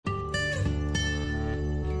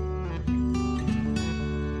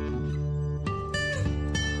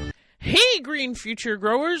Green Future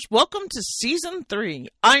Growers. Welcome to Season 3.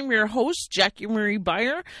 I'm your host, Jackie Marie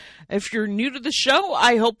Beyer. If you're new to the show,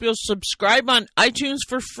 I hope you'll subscribe on iTunes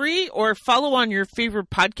for free or follow on your favorite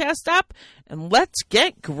podcast app, and let's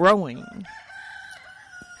get growing.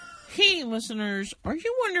 Hey, listeners, are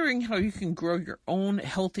you wondering how you can grow your own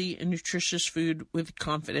healthy and nutritious food with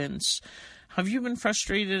confidence? Have you been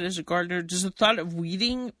frustrated as a gardener? Does the thought of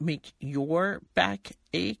weeding make your back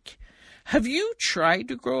ache? Have you tried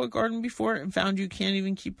to grow a garden before and found you can't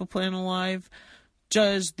even keep a plant alive?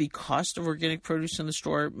 Does the cost of organic produce in the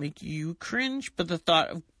store make you cringe, but the thought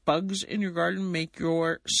of bugs in your garden make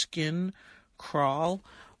your skin crawl?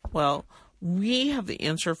 Well, we have the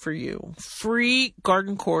answer for you.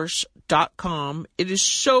 FreeGardenCourse.com. It is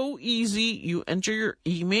so easy. You enter your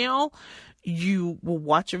email. You will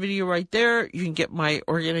watch a video right there. You can get my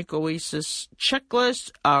Organic Oasis checklist,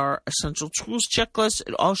 our Essential Tools checklist.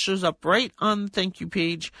 It all shows up right on the thank you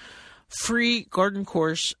page,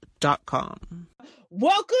 freegardencourse.com.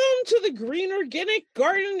 Welcome to the Green Organic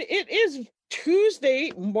Garden. It is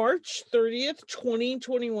Tuesday, March 30th,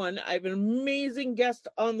 2021. I have an amazing guest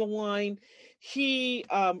on the line. He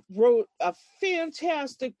wrote a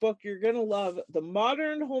fantastic book you're going to love, The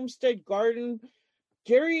Modern Homestead Garden.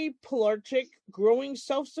 Gary Pilarczyk, Growing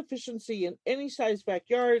Self-Sufficiency in Any Size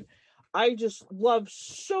Backyard. I just love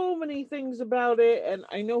so many things about it, and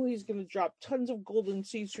I know he's going to drop tons of golden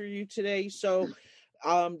seeds for you today. So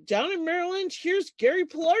down in Maryland, here's Gary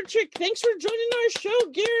Pilarczyk. Thanks for joining our show,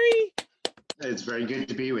 Gary. It's very good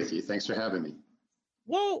to be with you. Thanks for having me.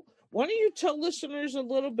 Well, why don't you tell listeners a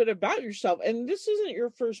little bit about yourself? And this isn't your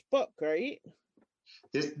first book, right?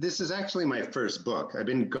 This is actually my first book. I've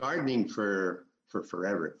been gardening for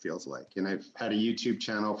forever, it feels like. And I've had a YouTube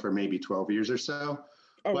channel for maybe 12 years or so.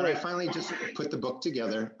 Oh, but right. I finally just put the book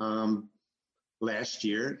together last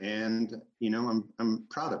year, and I'm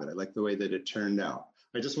proud of it. I like the way that it turned out.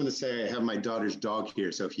 I just want to say I have my daughter's dog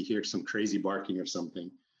here, so if you hear some crazy barking or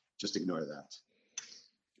something, just ignore that.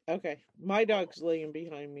 Okay. My dog's laying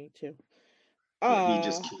behind me too. He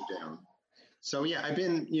just came down. So yeah, I've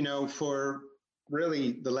been, for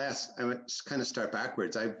really I would kind of start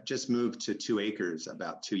backwards. I just moved to 2 acres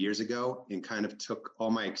about 2 years ago and kind of took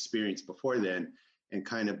all my experience before then and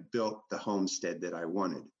kind of built the homestead that I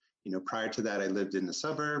wanted. Prior to that, I lived in the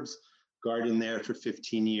suburbs, gardened there for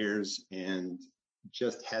 15 years, and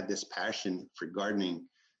just had this passion for gardening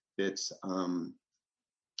that's,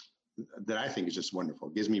 that I think is just wonderful.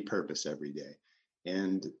 It gives me purpose every day.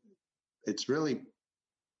 And it's really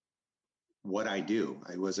what I do.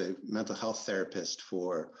 I was a mental health therapist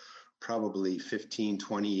for probably 15,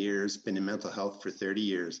 20 years, been in mental health for 30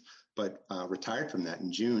 years, but retired from that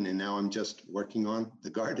in June. And now I'm just working on the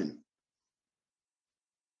garden.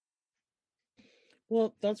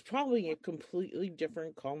 Well, that's probably a completely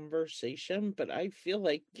different conversation, but I feel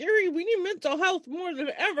like, Gary, we need mental health more than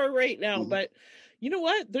ever right now. Mm-hmm. But you know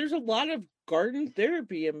what? There's a lot of garden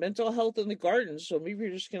therapy and mental health in the garden. So maybe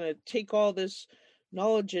you're just going to take all this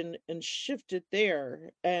knowledge and shift it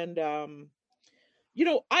there. And,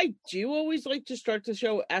 I do always like to start the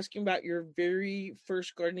show asking about your very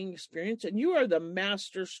first gardening experience. And you are the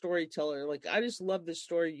master storyteller. Like, I just love the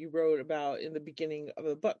story you wrote about in the beginning of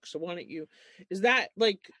the book. So why don't you, is that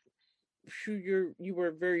like who you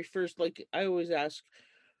were very first? Like, I always ask,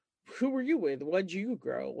 who were you with? What did you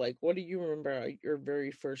grow? Like, what do you remember about your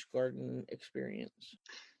very first garden experience?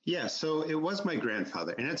 Yeah, so it was my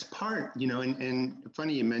grandfather. And it's part, and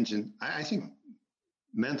funny you mentioned, I think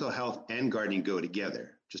mental health and gardening go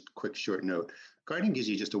together. Just a quick short note. Gardening gives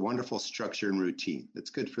you just a wonderful structure and routine that's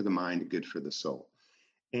good for the mind and good for the soul.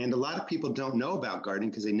 And a lot of people don't know about gardening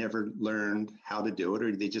because they never learned how to do it,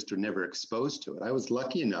 or they just were never exposed to it. I was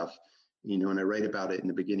lucky enough, and I write about it in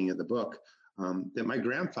the beginning of the book, that my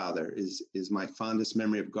grandfather is my fondest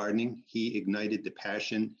memory of gardening. He ignited the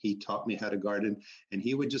passion. He taught me how to garden, and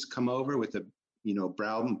he would just come over with a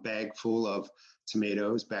brown bag full of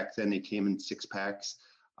tomatoes. Back then they came in 6-packs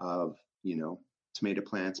of tomato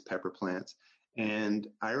plants, pepper plants. And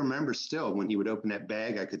I remember still when he would open that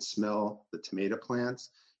bag, I could smell the tomato plants.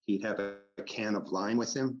 He'd have a can of lime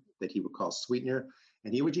with him that he would call sweetener,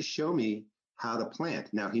 and he would just show me how to plant.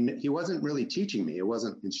 Now, he wasn't really teaching me. It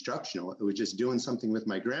wasn't instructional. It was just doing something with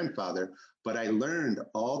my grandfather, but I learned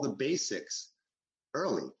all the basics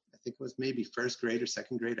early. I think it was maybe first grade or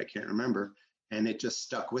second grade. I can't remember. And it just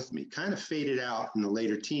stuck with me. Kind of faded out in the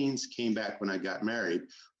later teens, came back when I got married,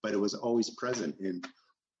 but it was always present. And,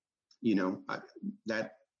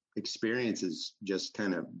 that experience is just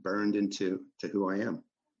kind of burned into who I am.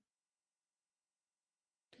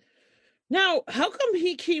 Now, how come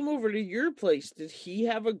he came over to your place? Did he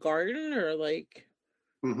have a garden or like?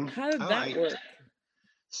 Hmm. How did Oh, that work?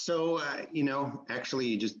 Actually,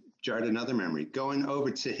 you just jarred another memory. Going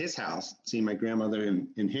over to his house, seeing my grandmother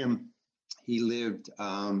and him, he lived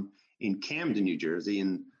in Camden, New Jersey.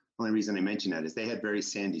 And the only reason I mention that is they had very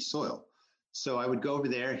sandy soil. So I would go over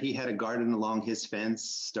there. He had a garden along his fence,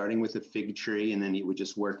 starting with a fig tree, and then he would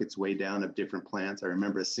just work its way down of different plants. I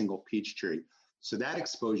remember a single peach tree. So that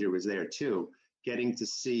exposure was there too, getting to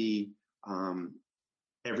see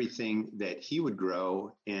everything that he would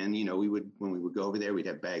grow. And, when we would go over there, we'd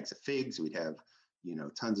have bags of figs, we'd have,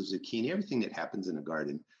 tons of zucchini, everything that happens in a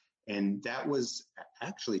garden. And that was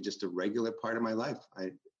actually just a regular part of my life.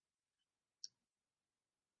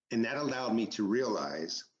 And that allowed me to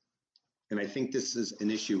realize, and I think this is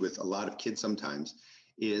an issue with a lot of kids sometimes,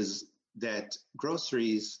 is that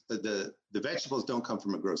groceries, the vegetables don't come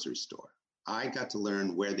from a grocery store. I got to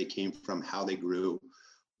learn where they came from, how they grew,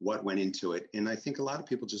 what went into it. And I think a lot of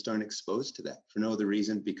people just aren't exposed to that for no other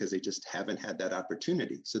reason, because they just haven't had that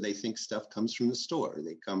opportunity. So they think stuff comes from the store.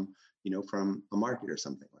 They come, from a market or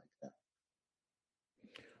something like that.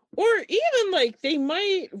 Or even like they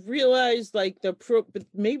might realize like but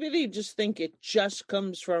maybe they just think it just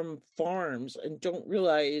comes from farms and don't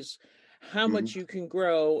realize how much you can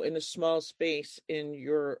grow in a small space in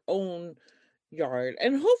your own yard.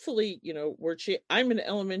 And hopefully, I'm an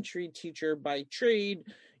elementary teacher by trade.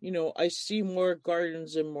 I see more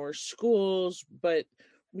gardens in more schools, but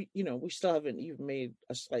we still haven't even made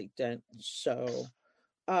a slight dent. So,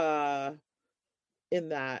 in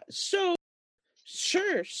that. So,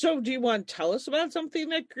 sure. So, do you want to tell us about something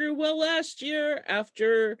that grew well last year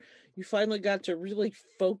after you finally got to really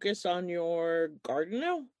focus on your garden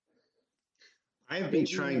now? I have been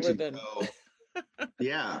trying to go.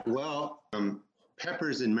 Yeah, well,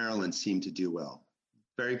 peppers in Maryland seem to do well.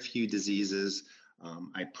 Very few diseases.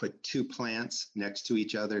 I put 2 plants next to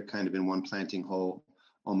each other, kind of in one planting hole,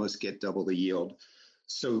 almost get double the yield.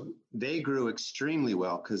 So they grew extremely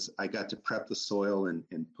well because I got to prep the soil and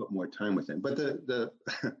put more time with them. But the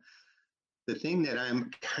the thing that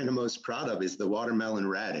I'm kind of most proud of is the watermelon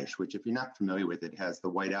radish, which, if you're not familiar with it, has the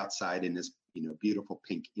white outside and this beautiful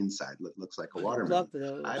pink inside. It looks like a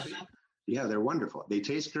watermelon. I love those. Yeah, they're wonderful. They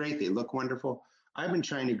taste great. They look wonderful. I've been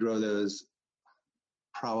trying to grow those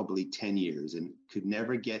probably 10 years and could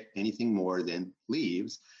never get anything more than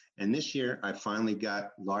leaves. And this year I finally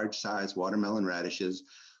got large size watermelon radishes.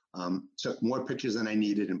 Took more pictures than I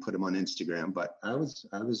needed and put them on Instagram, but I was,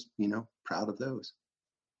 proud of those.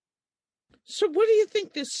 So what do you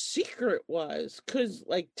think the secret was? Because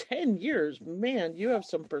 10 years, man, you have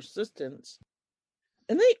some persistence.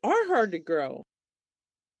 And they are hard to grow.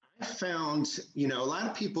 I found, a lot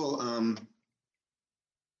of people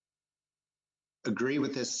agree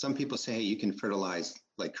with this. Some people say, hey, you can fertilize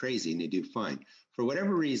like crazy and they do fine. For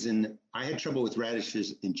whatever reason, I had trouble with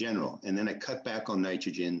radishes in general. And then I cut back on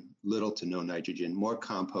nitrogen, little to no nitrogen, more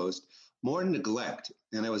compost, more neglect.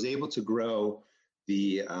 And I was able to grow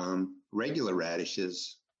the regular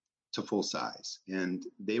radishes to full size. And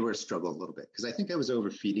they were a struggle a little bit because I think I was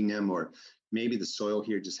overfeeding them, or maybe the soil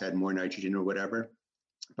here just had more nitrogen or whatever.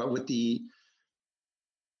 But with the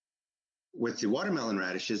watermelon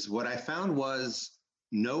radishes, what I found was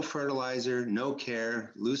no fertilizer, no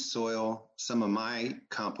care, loose soil. Some of my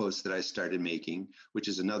compost that I started making, which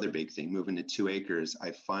is another big thing, moving to 2 acres,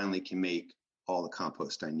 I finally can make all the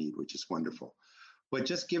compost I need, which is wonderful. But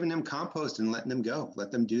just giving them compost and letting them go,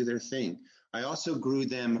 let them do their thing. I also grew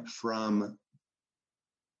them from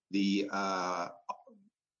the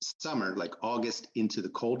summer, like August, into the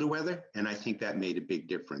colder weather. And I think that made a big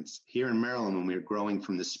difference. Here in Maryland, when we were growing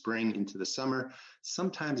from the spring into the summer,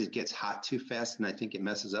 sometimes it gets hot too fast and I think it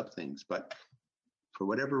messes up things. But for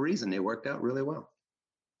whatever reason, they worked out really well.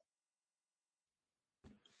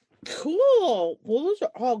 Cool. Well, those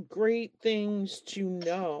are all great things to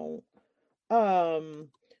know.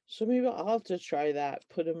 So maybe I'll have to try that.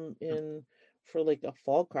 Put them in for a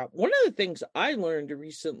fall crop. One of the things I learned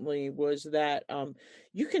recently was that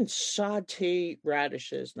you can saute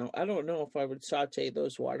radishes. Now, I don't know if I would saute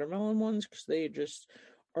those watermelon ones because they just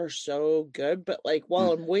are so good. But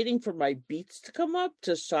while I'm waiting for my beets to come up,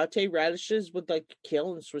 to saute radishes with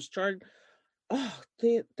kale and Swiss chard,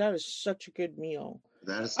 that is such a good meal.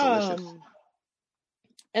 That is delicious.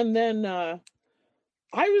 And then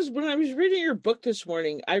when I was reading your book this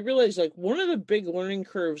morning, I realized one of the big learning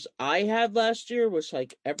curves I had last year was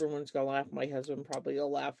everyone's gonna laugh. My husband probably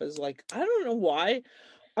will laugh, is I don't know why.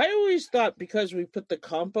 I always thought because we put the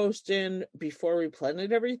compost in before we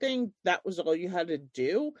planted everything, that was all you had to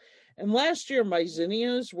do. And last year my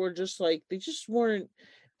zinnias were just they just weren't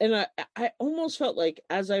And I almost felt like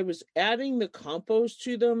as I was adding the compost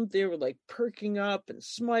to them, they were like perking up and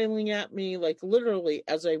smiling at me, like literally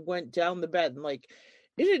as I went down the bed. And like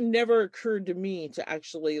it had never occurred to me to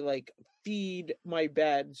actually like feed my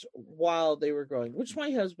beds while they were growing, which my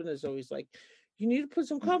husband is always like, you need to put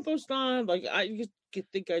some compost on. Like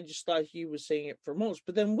think I just thought he was saying it for most.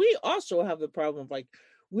 But then we also have the problem of like,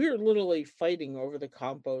 we were literally fighting over the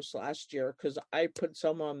compost last year because I put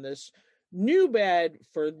some on this new bed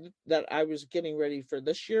for that I was getting ready for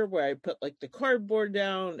this year, where I put like the cardboard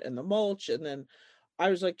down and the mulch, and then I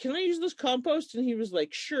was like, can I use this compost? And he was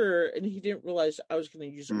like, sure. And he didn't realize I was going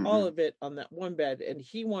to use all of it on that one bed, and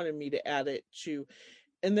he wanted me to add it to.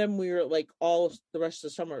 And then we were like, all the rest of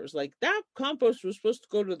the summer, it was like that compost was supposed to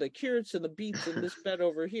go to the carrots and the beets in this bed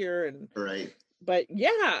over here. And right. But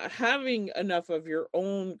yeah, having enough of your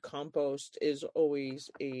own compost is always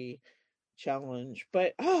a challenge.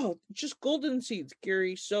 But just golden seeds,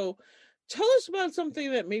 Gary. So tell us about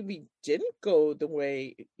something that maybe didn't go the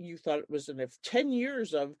way you thought it was. And if 10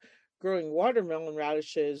 years of growing watermelon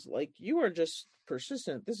radishes, like you are just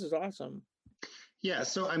persistent. This is awesome. Yeah,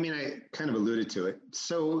 so I mean, I kind of alluded to it.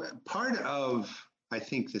 So part of, I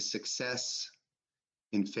think, the success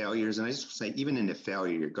in failures, and I just say, even in a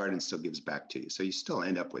failure, your garden still gives back to you. So you still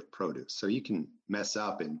end up with produce. So you can mess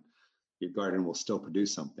up and your garden will still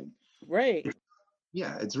produce something. Right.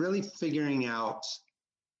 Yeah, it's really figuring out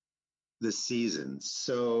the seasons.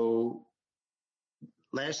 So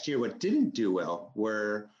last year, what didn't do well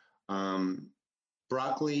were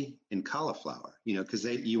broccoli and cauliflower, because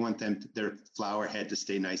you want their flower head to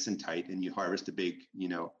stay nice and tight, and you harvest a big,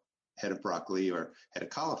 head of broccoli or head of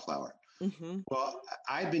cauliflower. Mm-hmm. Well,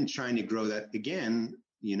 I've been trying to grow that again,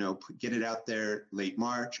 get it out there late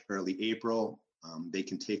March, early April. They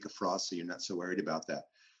can take a frost, so you're not so worried about that.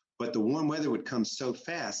 But the warm weather would come so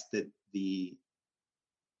fast that the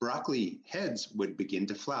broccoli heads would begin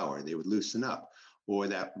to flower. They would loosen up. Or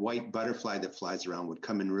that white butterfly that flies around would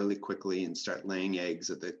come in really quickly and start laying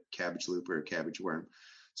eggs at the cabbage loop or cabbage worm.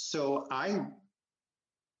 So I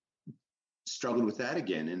struggled with that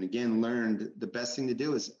again, and again learned the best thing to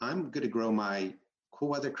do is I'm going to grow my cool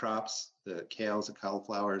weather crops, the kales, the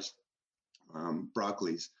cauliflowers,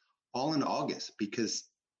 broccolis, all in August, because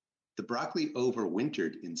the broccoli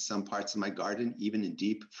overwintered in some parts of my garden, even in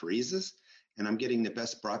deep freezes, and I'm getting the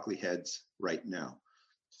best broccoli heads right now.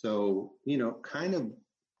 So, kind of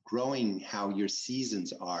growing how your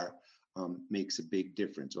seasons are makes a big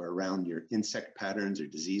difference, or around your insect patterns or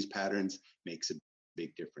disease patterns makes a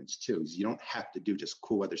big difference too. You don't have to do just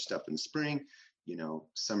cool weather stuff in the spring,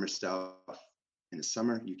 summer stuff in the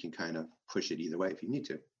summer. You can kind of push it either way if you need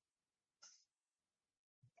to.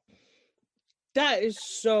 That is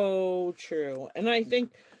so true. And I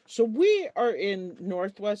think, so we are in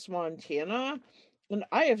Northwest Montana, and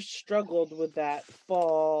I have struggled with that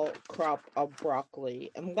fall crop of broccoli.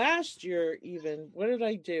 And last year, even, what did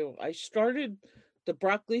I do? I started the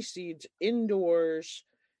broccoli seeds indoors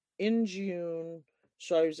in June.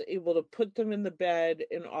 So I was able to put them in the bed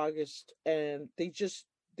in August. And they just,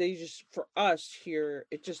 for us here,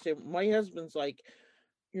 my husband's like,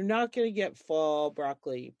 you're not going to get fall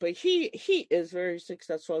broccoli, but he is very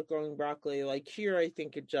successful at growing broccoli. Like here, I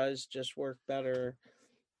think it does just work better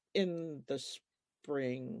in the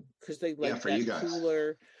spring because they like that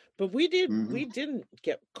cooler. But we didn't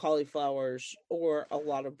get cauliflowers or a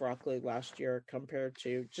lot of broccoli last year compared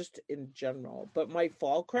to just in general. But my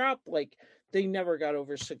fall crop, like they never got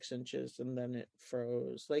over 6 inches and then it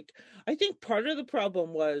froze. Like I think part of the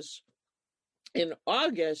problem was in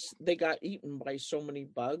August, they got eaten by so many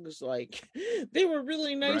bugs. Like they were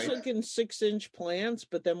really nice looking 6-inch plants,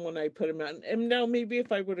 but then when I put them out, and now maybe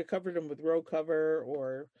if I would have covered them with row cover,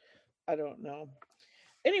 or I don't know.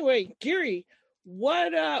 Anyway, Gary,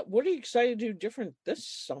 what are you excited to do different this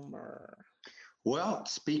summer? Well,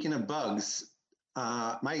 speaking of bugs,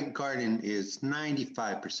 my garden is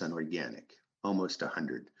 95% organic, almost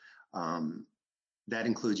 100. That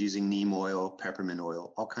includes using neem oil, peppermint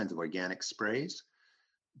oil, all kinds of organic sprays.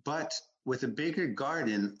 But with a bigger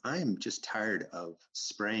garden, I'm just tired of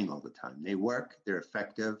spraying all the time. They work, they're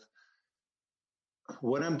effective.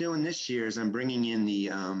 What I'm doing this year is I'm bringing in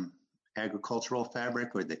the agricultural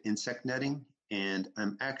fabric, or the insect netting, and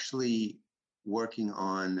I'm actually working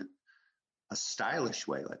on a stylish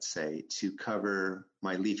way, let's say, to cover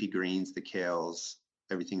my leafy greens, the kales,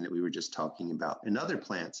 everything that we were just talking about, and other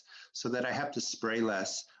plants, so that I have to spray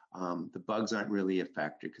less. The bugs aren't really a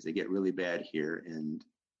factor because they get really bad here, and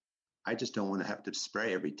I just don't want to have to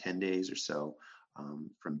spray every 10 days or so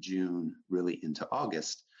from June really into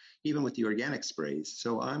August. even with the organic sprays.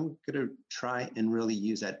 So I'm going to try and really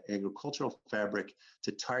use that agricultural fabric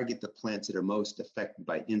to target the plants that are most affected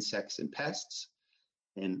by insects and pests,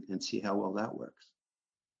 and see how well that works.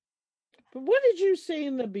 But what did you say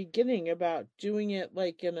in the beginning about doing it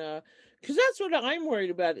like in a, because that's what I'm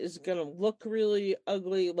worried about, is going to look really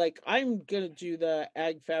ugly. Like I'm going to do the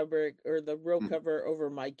ag fabric or the row cover over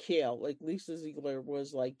my kale. Like Lisa Ziegler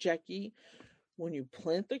was like, Jackie, when you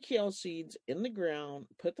plant the kale seeds in the ground,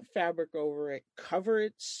 put the fabric over it, cover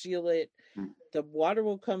it, seal it. The water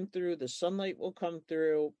will come through, the sunlight will come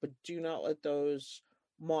through, but do not let those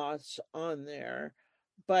moths on there.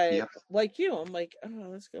 But Yep. like you, I'm like,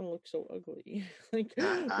 oh, that's gonna look so ugly. Like,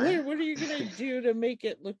 I, what are you gonna do to make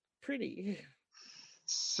it look pretty?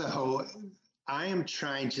 so I am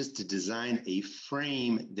trying just to design a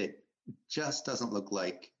frame that just doesn't look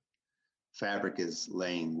like fabric is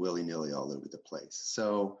laying willy-nilly all over the place.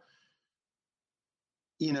 So,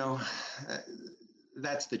 you know,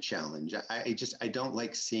 that's the challenge. I don't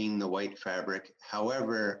like seeing the white fabric.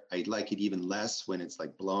 However, I like it even less when it's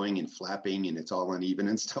like blowing and flapping and it's all uneven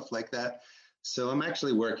and stuff like that. So I'm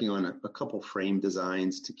actually working on a couple frame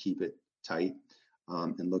designs to keep it tight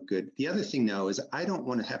and look good. The other thing now is I don't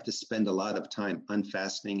want to have to spend a lot of time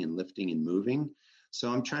unfastening and lifting and moving. So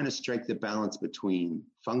I'm trying to strike the balance between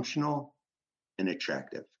functional and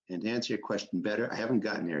attractive. And to answer your question better, I haven't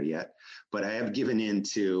gotten there yet, but I have given in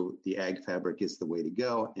to the ag fabric is the way to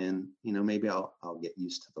go. And, you know, maybe I'll get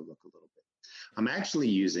used to the look a little bit. I'm actually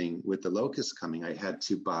using, with the locusts coming, I had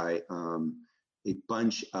to buy a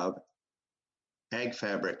bunch of ag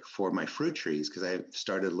fabric for my fruit trees because I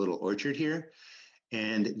started a little orchard here,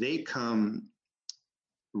 and they come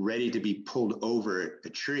ready to be pulled over a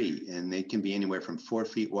tree, and they can be anywhere from 4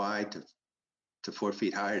 feet wide to 4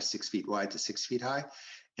 feet high, or 6 feet wide to 6 feet high.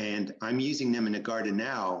 And I'm using them in the garden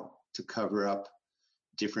now to cover up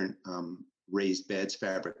different raised beds,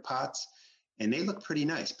 fabric pots. And they look pretty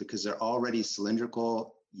nice because they're already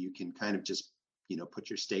cylindrical. You can kind of just, you know, put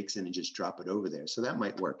your stakes in and just drop it over there. So that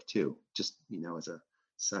might work too, just, you know, as a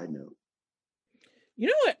side note. You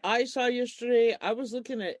know what I saw yesterday? I was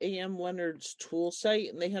looking at AM Leonard's tool site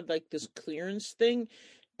and they had like this clearance thing,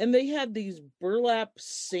 and they had these burlap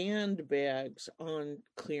sandbags on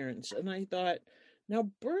clearance. And I thought, now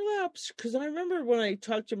burlaps, because I remember when I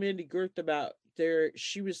talked to Mandy Girth about there,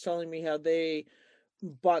 she was telling me how they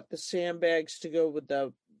bought the sandbags to go with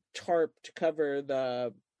the tarp to cover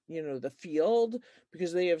the, you know, the field,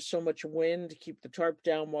 because they have so much wind to keep the tarp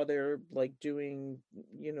down while they're like doing,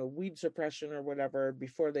 you know, weed suppression or whatever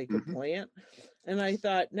before they could plant. And I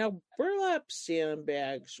thought, now burlap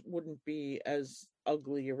sandbags wouldn't be as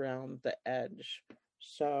ugly around the edge.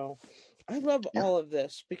 So I love all of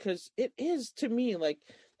this because it is, to me, like,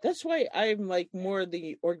 that's why I'm like more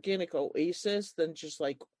the organic oasis than just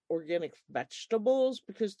like organic vegetables,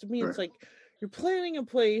 because to me it's like you're planning a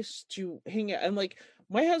place to hang out. And like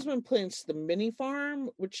my husband plants the mini farm,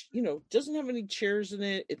 which, you know, doesn't have any chairs in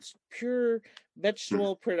it. It's pure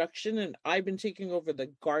vegetable production. And I've been taking over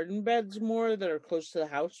the garden beds more that are close to the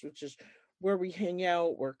house, which is where we hang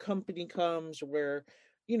out, where company comes, where,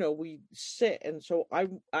 you know, we sit. And so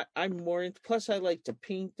I'm more into, plus I like to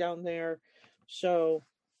paint down there. So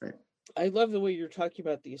I love the way you're talking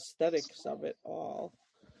about the aesthetics of it all.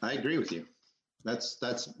 I agree with you.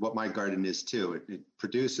 That's what my garden is too. It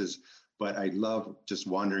produces, but I love just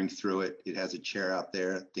wandering through it. It has a chair out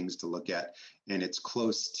there, things to look at, and it's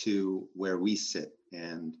close to where we sit.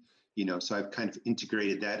 And, you know, so I've kind of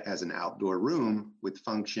integrated that as an outdoor room with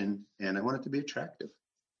function, and I want it to be attractive.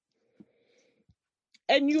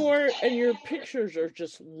 And your pictures are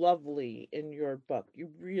just lovely in your book. You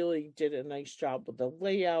really did a nice job with the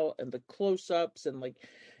layout and the close-ups, and like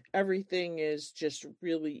everything is just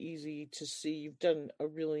really easy to see. You've done a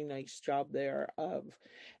really nice job there of,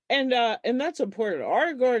 and that's important.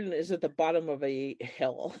 Our garden is at the bottom of a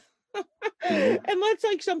hill. And that's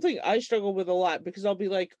like something I struggle with a lot, because I'll be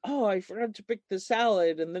like, oh, I forgot to pick the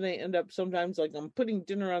salad, and then I end up sometimes like I'm putting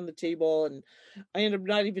dinner on the table and I end up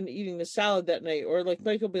not even eating the salad that night. Or like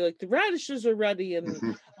Mike will be like, the radishes are ready,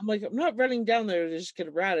 and I'm like, I'm not running down there to just get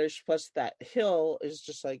a radish. Plus that hill is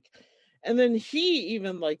just like, and then he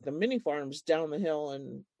even like the mini farms down the hill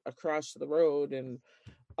and across the road, and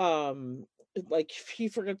like if he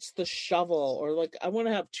forgets the shovel, or like I want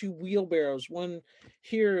to have two wheelbarrows, one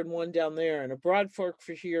here and one down there, and a broad fork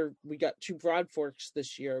for here. We got two broad forks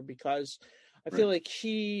this year because I feel like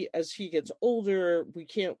as he gets older, we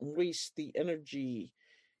can't waste the energy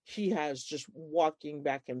he has just walking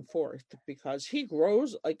back and forth, because he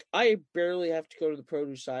grows. Like I barely have to go to the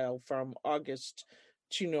produce aisle from August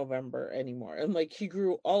to November anymore. And like he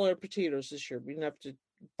grew all our potatoes this year. We didn't have to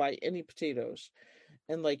buy any potatoes.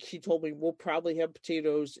 And like he told me, we'll probably have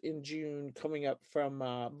potatoes in June coming up from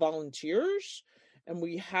volunteers, and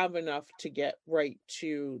we have enough to get right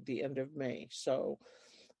to the end of May. So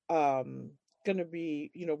gonna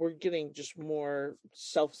be, we're getting just more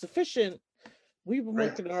self-sufficient. We've been Right.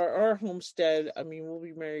 working our homestead. I mean, we'll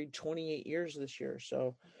be married 28 years this year,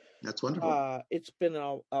 so That's wonderful. it's been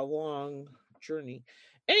a long journey.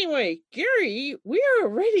 Anyway, Gary, we are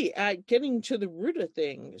already at getting to the root of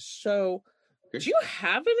things. So Good. do you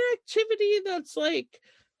have an activity that's like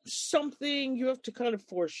something you have to kind of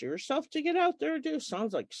force yourself to get out there and do?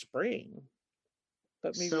 Sounds like spring,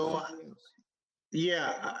 but maybe So, something else.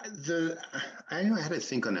 yeah, I know I had to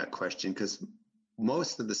think on that question because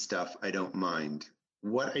most of the stuff I don't mind.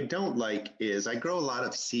 What I don't like is I grow a lot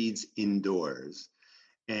of seeds indoors.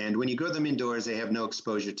 And when you grow them indoors, they have no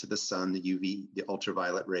exposure to the sun, the UV, the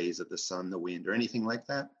ultraviolet rays of the sun, the wind, or anything like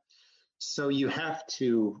that. So you have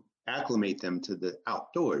to acclimate them to the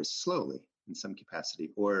outdoors slowly in some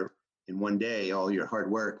capacity, or in one day, all your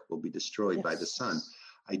hard work will be destroyed by the sun.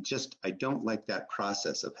 I don't like that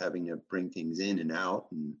process of having to bring things in and out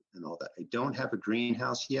and all that. I don't have a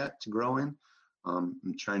greenhouse yet to grow in. I'm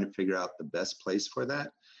trying to figure out the best place for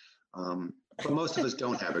that. But most of us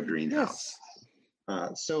don't have a greenhouse.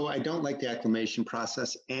 Yes. So I don't like the acclimation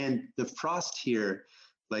process. And the frost here,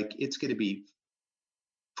 like it's going to be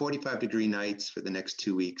 45-degree nights for the next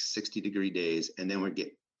 2 weeks, 60-degree days, and then we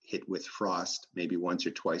get hit with frost maybe once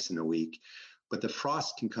or twice in a week. But the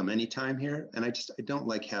frost can come anytime here, and I don't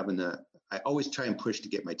like having I always try and push to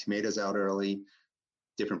get my tomatoes out early,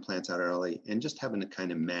 different plants out early, and just having to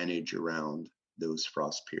kind of manage around those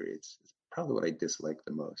frost periods is probably what I dislike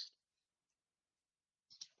the most.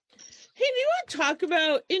 Hey, do you want to talk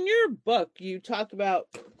about, in your book, you talk about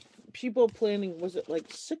people planting, was it like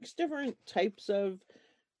 6 different types of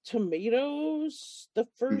tomatoes the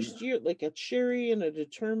first year, like a cherry and a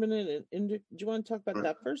determinate? And do you want to talk about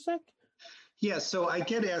that for a sec? Yeah, so I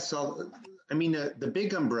get asked the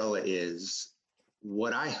big umbrella is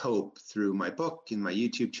what I hope through my book and my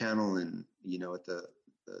YouTube channel and, at the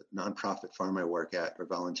nonprofit farm I work at or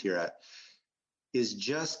volunteer at, is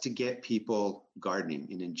just to get people gardening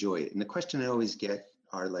and enjoy it. And the question I always get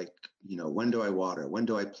are like, when do I water? When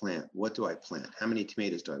do I plant? What do I plant? How many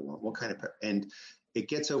tomatoes do I want? What kind of, and it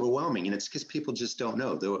gets overwhelming, and it's because people just don't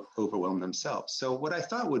know. They'll overwhelm themselves. So what I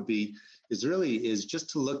thought would be is just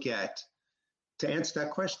to answer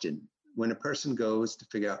that question. When a person goes to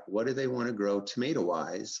figure out what do they want to grow tomato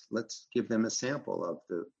wise, let's give them a sample of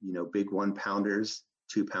the, big 1 pounders,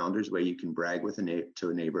 2 pounders, where you can brag with to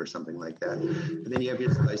a neighbor or something like that. And then you have your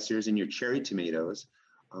slicers and your cherry tomatoes,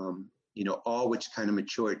 all which kind of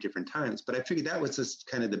mature at different times. But I figured that was just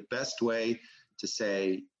kind of the best way to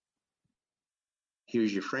say,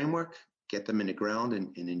 here's your framework, get them in the ground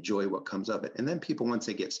and enjoy what comes of it. And then people, once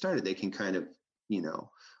they get started, they can kind of,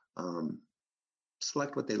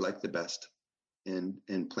 select what they like the best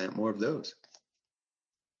and plant more of those.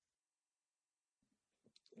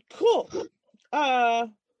 Cool. I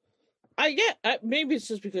get maybe it's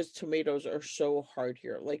just because tomatoes are so hard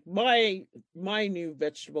here. Like my new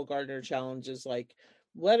vegetable gardener challenge is like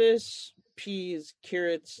lettuce, peas,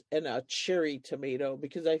 carrots, and a cherry tomato,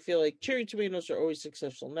 because I feel like cherry tomatoes are always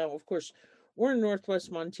successful. Now, of course, we're in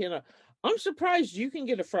Northwest Montana. I'm surprised we can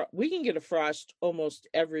get a frost almost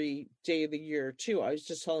every day of the year too. I was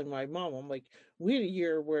just telling my mom, I'm like, we had a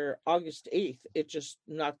year where August 8th, it just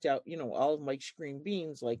knocked out, all of Mike's green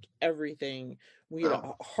beans, like everything. We had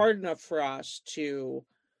a hard enough frost to,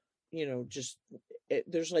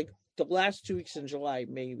 there's like the last 2 weeks in July,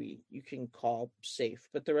 maybe you can call safe,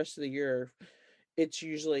 but the rest of the year, it's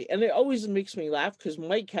usually, and it always makes me laugh because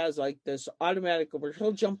Mike has like this automatic where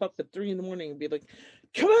he'll jump up at 3 a.m. and be like,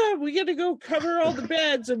 come on, we got to go cover all the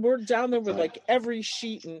beds. And we're down there with like every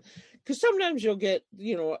sheet. And because sometimes you'll get,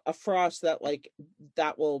 a frost that like,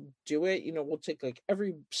 that will do it. We'll take like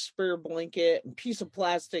every spare blanket and piece of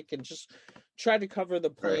plastic and just try to cover the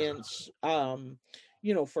plants,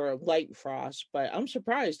 for a light frost. But I'm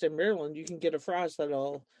surprised in Maryland, you can get a frost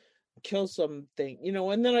that'll kill something,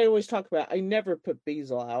 and then I always talk about, I never put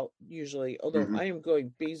basil out usually, although I am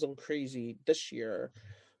going basil crazy this year,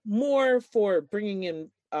 more for bringing in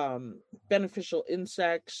beneficial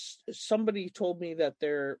insects. Somebody told me that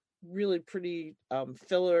they're really pretty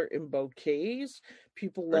filler in bouquets.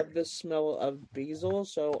 People love the smell of basil,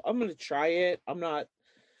 so I'm going to try it. I'm not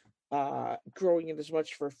growing it as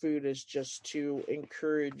much for food as just to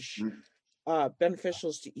encourage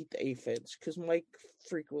beneficials to eat the aphids, because Mike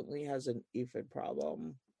frequently has an aphid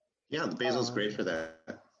problem. Yeah, the basil's great for that.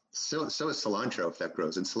 So is cilantro if that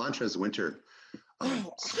grows. And cilantro is winter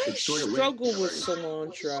Oh, I It's sort of struggle with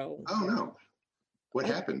cilantro. Oh no, what I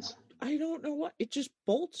happens? I don't know what. It just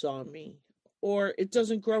bolts on me. Or it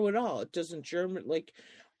doesn't grow at all. It doesn't germinate. Like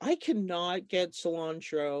I cannot get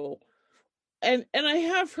cilantro. And I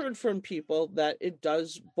have heard from people that it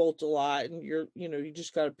does bolt a lot and you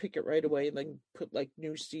just got to pick it right away and then put like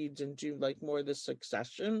new seeds and do like more of the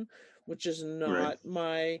succession, which is Right. not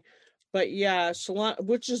my but yeah, cilantro,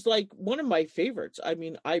 which is like one of my favorites. I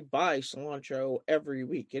mean, I buy cilantro every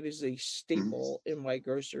week. It is a Mhm. staple in my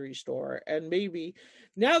grocery store. And maybe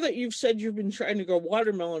now that you've said you've been trying to grow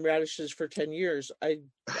watermelon radishes for 10 years, I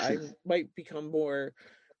might become more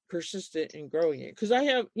persistent in growing it because I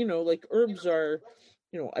have, like herbs are,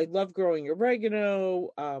 I love growing oregano.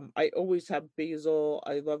 I always have basil.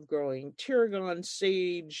 I love growing tarragon,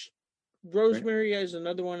 sage, Right. rosemary is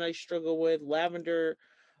another one I struggle with. Lavender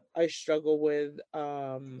I struggle with.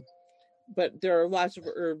 But there are lots of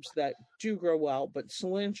herbs that do grow well, but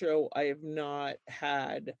cilantro I have not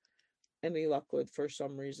had any luck with for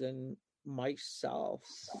some reason myself.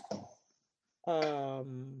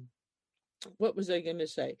 Um, what was I going to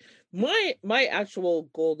say? My actual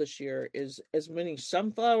goal this year is as many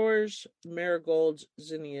sunflowers, marigolds,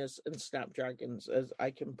 zinnias, and snapdragons as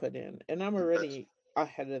I can put in, and I'm That's already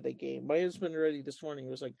ahead of the game. My husband already this morning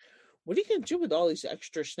was like, "What are you going to do with all these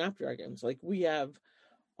extra snapdragons? Like we have,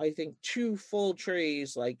 I think, two full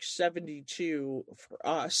trays, like 72 for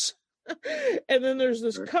us." And then there's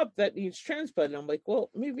this right. cup that needs transplant. And I'm like, well,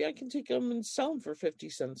 maybe I can take them and sell them for 50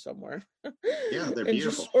 cents somewhere. Yeah, they're And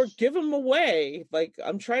beautiful. just, or give them away. Like,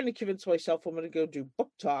 I'm trying to convince myself I'm going to go do book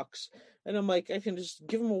talks. And I'm like, I can just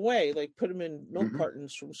give them away, like put them in milk Hmm.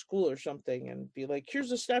 cartons from school or something and be like,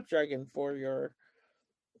 here's a snapdragon for your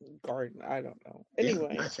garden. I don't know. Yeah, I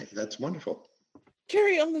Anyway, think that's wonderful.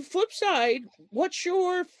 Carrie, on the flip side, what's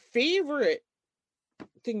your favorite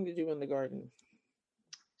thing to do in the garden?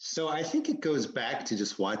 So I think it goes back to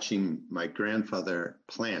just watching my grandfather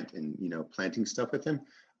plant and, planting stuff with him.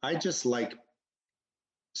 I just like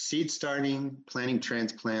seed starting, planting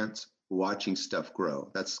transplants, watching stuff grow.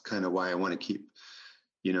 That's kind of why I want to keep,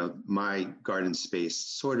 my garden space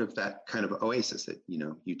sort of that kind of oasis that,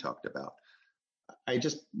 you talked about. I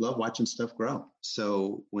just love watching stuff grow.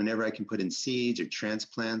 So whenever I can put in seeds or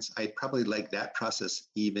transplants, I probably like that process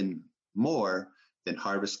even more than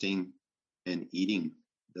harvesting and eating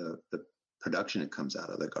the production that comes out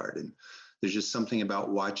of the garden. There's just something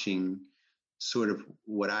about watching sort of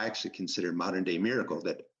what I actually consider modern day miracle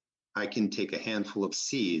that I can take a handful of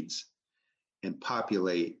seeds and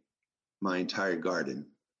populate my entire garden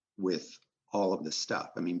with all of this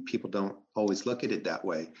stuff. I mean, people don't always look at it that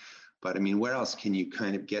way, but I mean, where else can you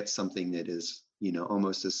kind of get something that is,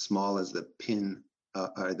 almost as small as the pin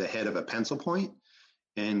or the head of a pencil point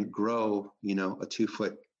and grow, a 2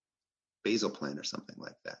 foot basil plant or something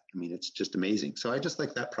like that. I mean, it's just amazing. So I just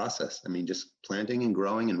like that process. I mean, just planting and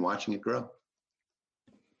growing and watching it grow.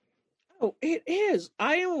 Oh, it is.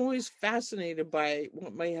 I am always fascinated by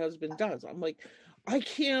what my husband does. I'm like, I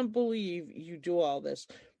can't believe you do all this.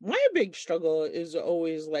 My big struggle is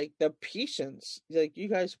always like the patience. Like you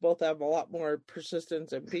guys both have a lot more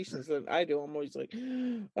persistence and patience than I do. I'm always like,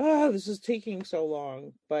 oh, this is taking so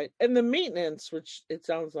long. But and the maintenance, which it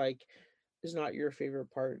sounds like is not your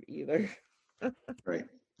favorite part either. Right.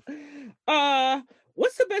 uh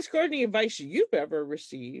what's the best gardening advice you've ever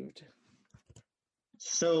received?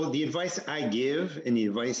 So the advice I give and the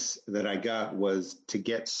advice that I got was to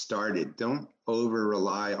get started. Don't over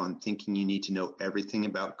rely on thinking you need to know everything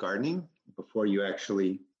about gardening before you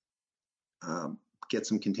actually um, get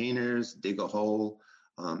some containers, dig a hole,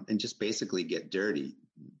 and just basically get dirty.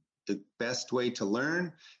 The best way to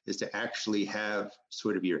learn is to actually have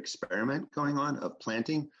sort of your experiment going on of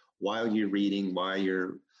planting while you're reading, while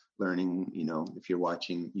you're learning, if you're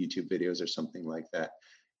watching YouTube videos or something like that.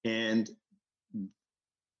 And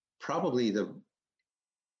probably the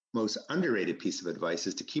most underrated piece of advice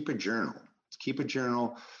is to keep a journal. To keep a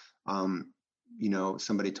journal.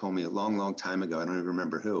 Somebody told me a long, long time ago, I don't even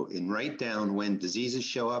remember who, and write down when diseases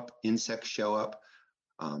show up, insects show up,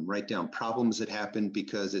 write down problems that happen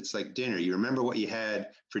because it's like dinner. You remember what you had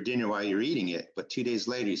for dinner while you're eating it, but 2 days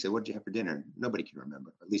later you say, what did you have for dinner? Nobody can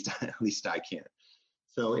remember. At least I can't.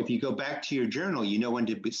 So if you go back to your journal, you know when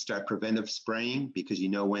to start preventive spraying because you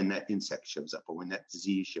know when that insect shows up or when that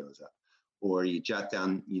disease shows up. Or you jot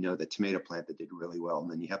down, the tomato plant that did really well,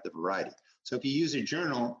 and then you have the variety. So if you use a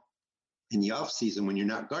journal in the off season when you're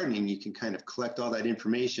not gardening, you can kind of collect all that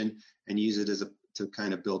information and use it to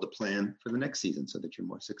kind of build a plan for the next season so that you're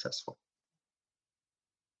more successful.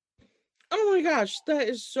 Oh my gosh, that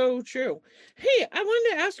is so true. Hey, I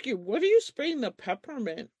wanted to ask you, what are you spraying the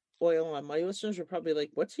peppermint oil on. My listeners are probably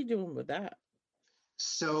like, what's he doing with that?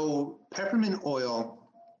 So peppermint oil,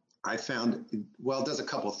 I found, well, it does a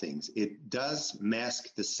couple things. It does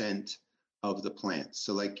mask the scent of the plant.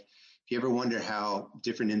 So like, if you ever wonder how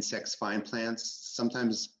different insects find plants,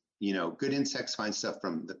 sometimes, good insects find stuff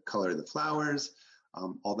from the color of the flowers,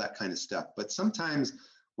 all that kind of stuff. But sometimes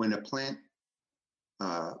when a plant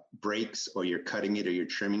breaks, or you're cutting it or you're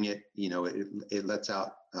trimming it, it lets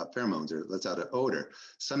out pheromones, or it lets out an odor.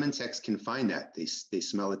 Some insects can find that. They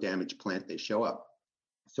smell a damaged plant, they show up.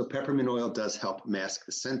 So peppermint oil does help mask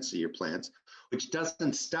the scents of your plants, which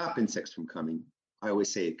doesn't stop insects from coming. I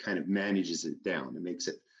always say it kind of manages it down. It makes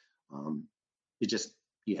it,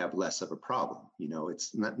 you have less of a problem.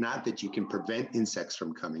 It's not that you can prevent insects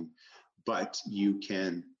from coming, but you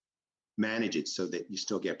can manage it so that you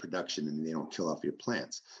still get production and they don't kill off your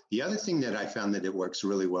plants. The other thing that I found that it works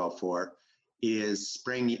really well for is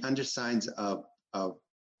spraying the undersides of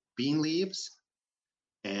bean leaves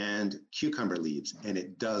and cucumber leaves. And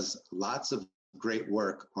it does lots of great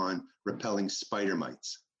work on repelling spider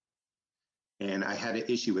mites. And I had an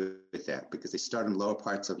issue with that because they start in lower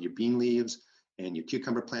parts of your bean leaves and your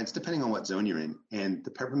cucumber plants, depending on what zone you're in. And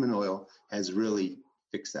the peppermint oil has really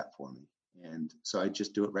fixed that for me. And so I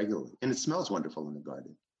just do it regularly. And it smells wonderful in the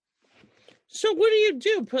garden. So what do you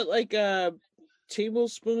do? Put like a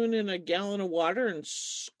tablespoon in a gallon of water and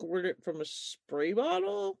squirt it from a spray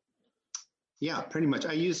bottle? Yeah, pretty much.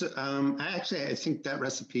 I use I think that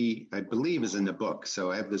recipe, I believe, is in the book.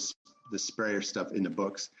 So I have the sprayer stuff in the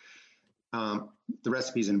books. The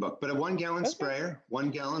recipe's in the book. But a 1 gallon sprayer, 1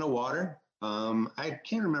 gallon of water. I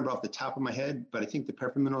can't remember off the top of my head, but I think the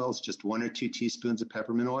peppermint oil is just 1 or 2 teaspoons of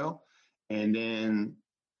peppermint oil. And then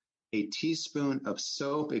a teaspoon of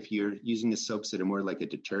soap, if you're using the soaps that are more like a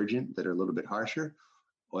detergent, that are a little bit harsher,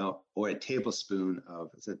 well, or a tablespoon of,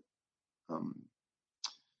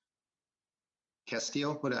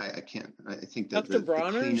 Castile? I think that Dr. the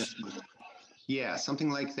cleanest. Bronner's? Yeah, something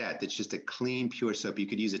like that. That's just a clean, pure soap. You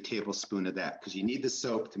could use a tablespoon of that because you need the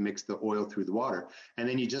soap to mix the oil through the water. And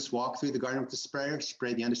then you just walk through the garden with the sprayer,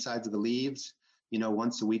 spray the undersides of the leaves,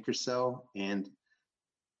 once a week or so. And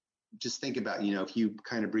just think about, if you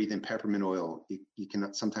kind of breathe in peppermint oil, you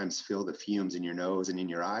can sometimes feel the fumes in your nose and in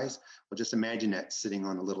your eyes. Well, just imagine that sitting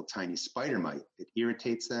on a little tiny spider mite. It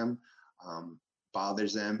irritates them,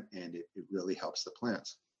 bothers them, and it really helps the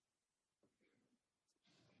plants.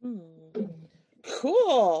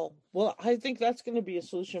 Cool. Well, I think that's going to be a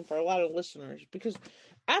solution for a lot of listeners because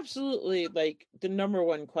absolutely, like the number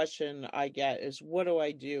one question I get is, what do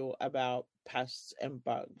I do about pests and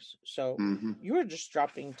bugs? So you are just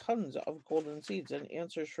dropping tons of golden seeds and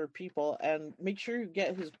answers for people. And make sure you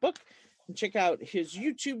get his book and check out his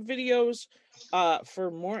YouTube videos for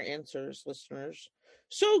more answers, listeners.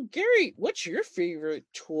 So, Gary, what's your favorite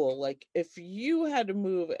tool? Like, if you had to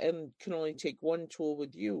move and can only take one tool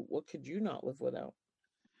with you, what could you not live without?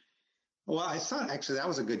 Well, I thought actually that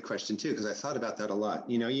was a good question too, because I thought about that a lot.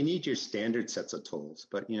 You need your standard sets of tools,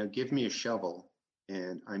 but give me a shovel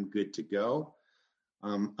and I'm good to go.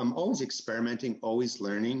 I'm always experimenting, always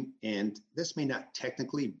learning, and this may not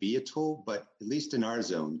technically be a tool, but at least in our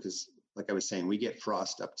zone, because like I was saying, we get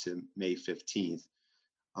frost up to May 15th,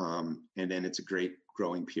 and then it's a great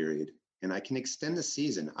growing period, and I can extend the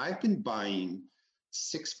season. I've been buying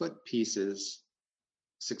 6-foot pieces,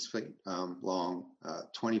 6 foot long,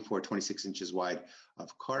 24, 26 inches wide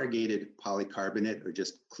of corrugated polycarbonate or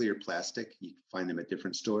just clear plastic. You can find them at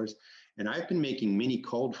different stores. And I've been making mini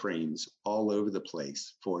cold frames all over the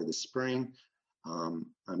place for the spring. I'm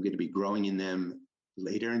going to be growing in them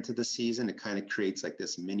later into the season. It kind of creates like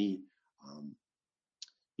this mini,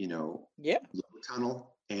 low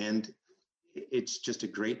tunnel. And it's just a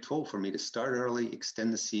great tool for me to start early,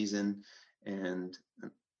 extend the season. And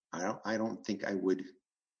I don't think I would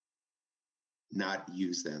not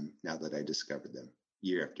use them now that I discovered them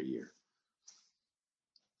year after year.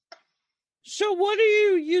 So what are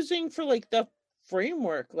you using for like the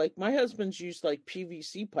framework? Like my husband's used like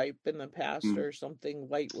PVC pipe in the past or something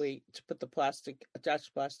lightweight to put the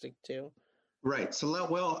attached plastic to. Right. So,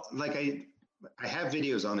 well, like I have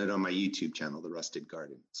videos on it on my YouTube channel, The Rusted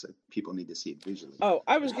Garden. So people need to see it visually. Oh,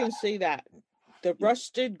 I was going to say that. The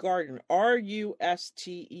Rusted Garden,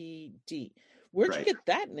 RUSTED. Where'd you get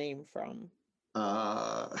that name from?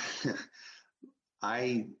 I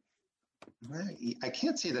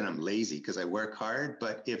can't say that I'm lazy because I work hard,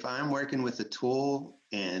 but if I'm working with a tool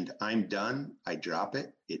and I'm done, I drop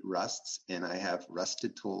it, it rusts, and I have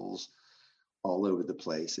rusted tools all over the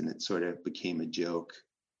place. And it sort of became a joke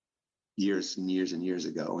years and years and years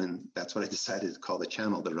ago. And that's what I decided to call the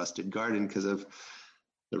channel The Rusted Garden, because of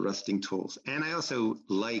the rusting tools. And I also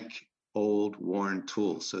like old worn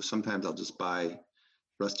tools. So sometimes I'll just buy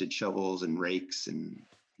rusted shovels and rakes and,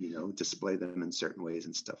 display them in certain ways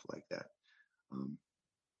and stuff like that.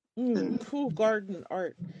 And Cool garden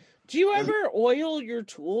art. Do you yeah, ever oil your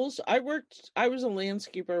tools? I was a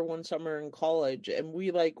landscaper one summer in college, and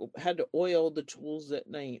we like had to oil the tools at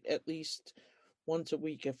night, at least once a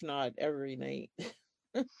week, if not every night.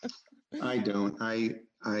 I don't.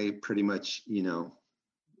 I pretty much,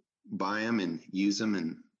 buy them and use them,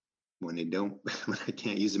 and when they don't, when I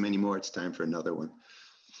can't use them anymore, it's time for another one.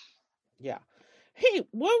 Yeah. Hey,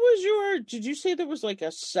 what was did you say there was like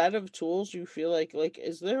a set of tools you feel like,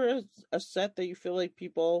 is there a set that you feel like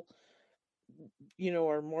people,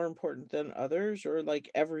 are more important than others or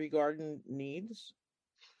like every garden needs?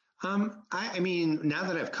 I mean, now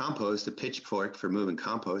that I've compost, a pitchfork for moving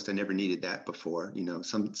compost, I never needed that before.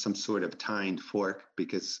 Some sort of tined fork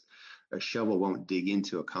because a shovel won't dig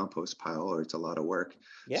into a compost pile, or it's a lot of work.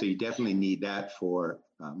 Yeah. So you definitely need that for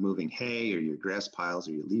moving hay or your grass piles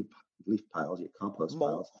or your leaf piles, your compost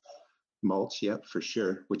piles. Mulch, yep, for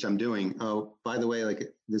sure, which I'm doing. Oh, by the way,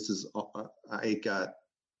 like this is, I got,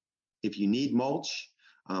 if you need mulch,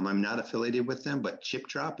 I'm not affiliated with them, but Chip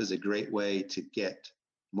Drop is a great way to get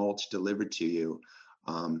mulch delivered to you.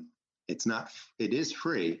 It is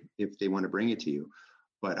free if they want to bring it to you,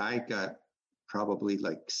 but I got probably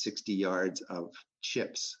like 60 yards of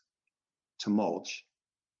chips to mulch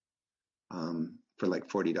for like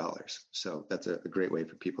 $40. So that's a great way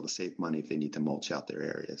for people to save money if they need to mulch out their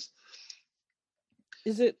areas.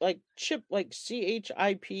 Is it like chip, like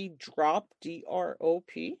CHIP drop,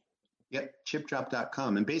 DROP? Yep,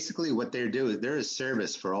 chipdrop.com. And basically what they're doing is they're a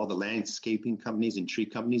service for all the landscaping companies and tree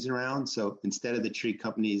companies around. So instead of the tree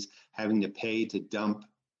companies having to pay to dump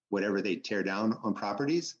whatever they tear down on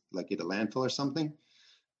properties, like at a landfill or something,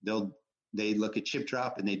 they look at Chip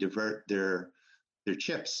Drop and they divert their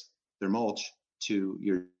chips, their mulch to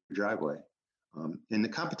your driveway. And the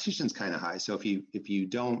competition's kind of high. So if you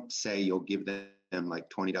don't say you'll give them like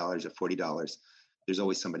 $20 or $40, there's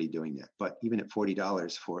always somebody doing that. But even at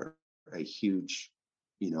 $40 for a huge,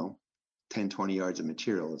 10, 20 yards of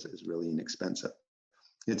material is really inexpensive.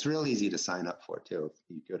 It's real easy to sign up for too if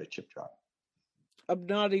you go to Chip Drop. I'm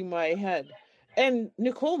nodding my head. And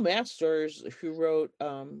Nicole Masters, who wrote,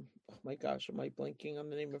 oh my gosh, am I blanking on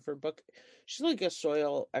the name of her book? She's like a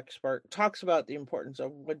soil expert, talks about the importance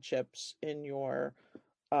of wood chips in your,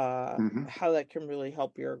 how that can really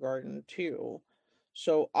help your garden too.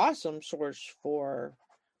 So awesome source for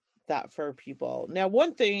that for people. Now,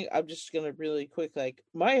 one thing I'm just going to really quick, like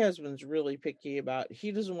my husband's really picky about,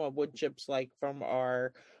 he doesn't want wood chips like from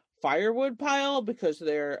our firewood pile because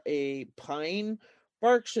they're a pine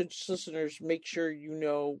bark. So just listeners, make sure you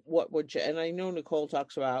know what wood chip, and I know Nicole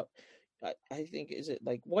talks about, I think, is it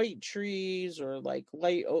like white trees or like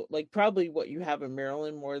light, like probably what you have in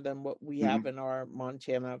Maryland more than what we have in our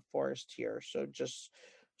Montana forest here. So just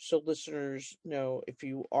so listeners know, if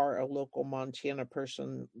you are a local Montana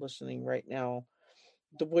person listening right now,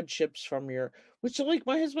 the wood chips from which like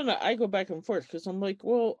my husband and I go back and forth because I'm like,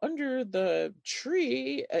 well, under the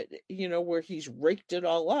tree, where he's raked it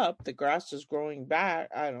all up, the grass is growing back.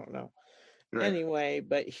 I don't know. Right. Anyway,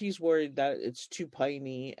 but he's worried that it's too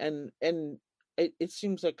piney, and it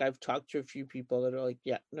seems like I've talked to a few people that are like,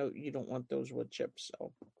 yeah, no, you don't want those wood chips.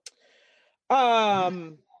 So,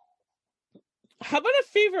 how about a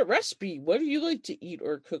favorite recipe? What do you like to eat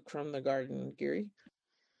or cook from the garden, Gary?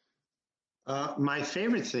 My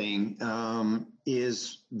favorite thing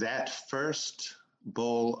is that first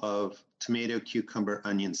bowl of tomato, cucumber,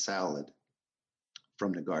 onion salad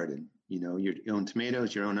from the garden. Your own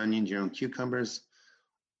tomatoes, your own onions, your own cucumbers,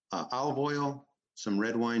 olive oil, some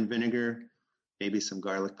red wine vinegar, maybe some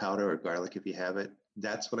garlic powder or garlic if you have it.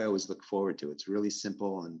 That's what I always look forward to. It's really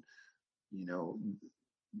simple, and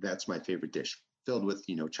that's my favorite dish, filled with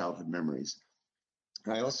childhood memories.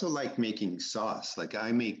 I also like making sauce. Like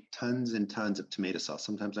I make tons and tons of tomato sauce.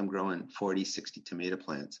 Sometimes I'm growing 40, 60 tomato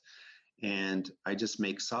plants, and I just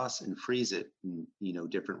make sauce and freeze it in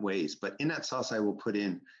different ways. But in that sauce, I will put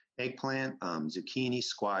in eggplant, zucchini,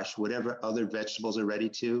 squash, whatever other vegetables are ready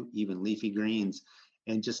to, even leafy greens,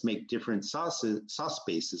 and just make different sauce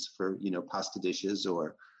bases for pasta dishes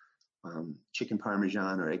or chicken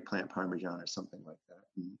parmesan or eggplant parmesan or something like that.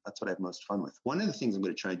 And that's what I have most fun with. One of the things I'm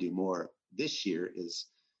going to try and do more this year is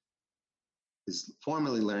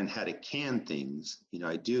formally learn how to can things.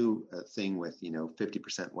 I do a thing with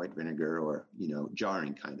 50% white vinegar or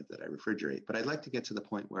jarring kind of that I refrigerate, but I'd like to get to the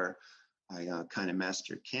point where I kind of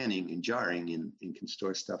master canning and jarring and can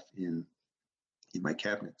store stuff in my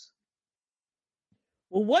cabinets.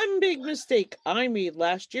 Well, one big mistake I made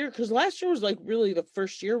last year, because last year was like really the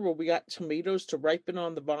first year where we got tomatoes to ripen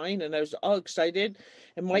on the vine, and I was all excited.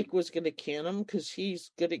 And Mike was going to can them because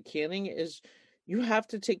he's good at canning. Is you have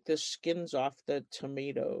to take the skins off the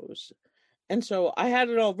tomatoes. And so I had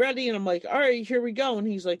it all ready, and I'm like, all right, here we go. And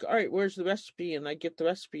he's like, all right, where's the recipe? And I get the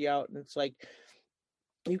recipe out, and it's like,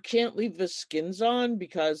 you can't leave the skins on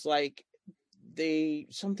because, like,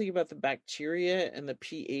 something about the bacteria and the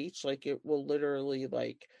pH, like, it will literally,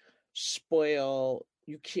 like, spoil.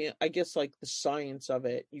 You can't, I guess, like, the science of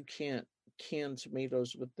it, you can't can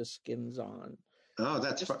tomatoes with the skins on. Oh,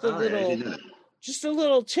 that's fun. Just a Oh, yeah, I little didn't know that. just a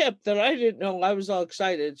little tip that I didn't know. I was all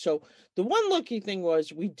excited. So the one lucky thing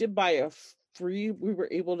was we did buy we were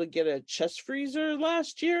able to get a chest freezer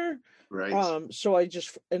last year. Right. So I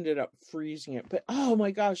just ended up freezing it. But oh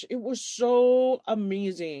my gosh, it was so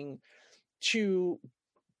amazing to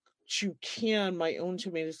can my own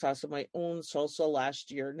tomato sauce and my own salsa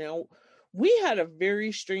last year. Now, we had a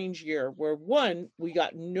very strange year where one, we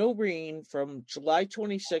got no rain from July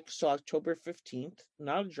 26th to October 15th,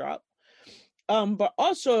 not a drop. But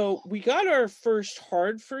also we got our first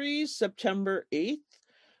hard freeze September 8th,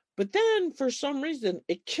 but then for some reason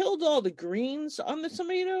it killed all the greens on the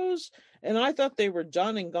tomatoes, and I thought they were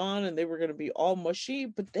done and gone and they were going to be all mushy,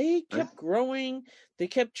 but they Right. kept growing, they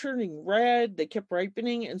kept turning red, they kept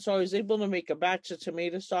ripening, and so I was able to make a batch of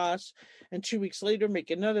tomato sauce, and 2 weeks later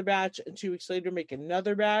make another batch, and 2 weeks later make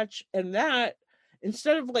another batch, and that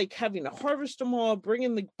instead of like having to harvest them all, bring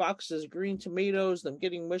in the boxes of green tomatoes, them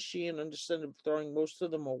getting mushy, and instead of throwing most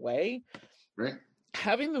of them away, Right.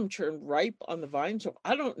 having them turn ripe on the vine. So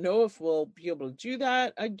I don't know if we'll be able to do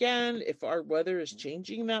that again, if our weather is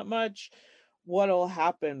changing that much, what'll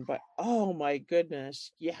happen. But oh my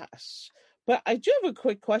goodness, yes. But I do have a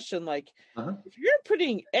quick question. Like, Uh-huh. if you're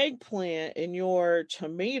putting eggplant in your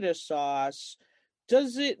tomato sauce,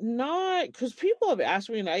 does it not? Because people have asked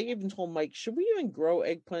me, and I even told Mike, should we even grow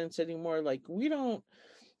eggplants anymore? Like, we don't,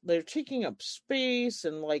 they're taking up space,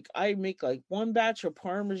 and like I make like one batch of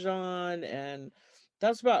Parmesan, and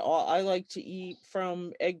that's about all I like to eat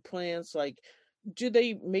from eggplants. Like, do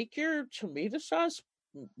they make your tomato sauce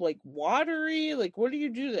like watery? Like, what do you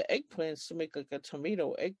do to the eggplants to make like a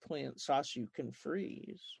tomato eggplant sauce you can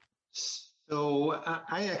freeze? So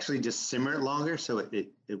I actually just simmer it longer so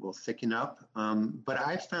it will thicken up. But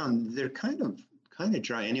I found they're kind of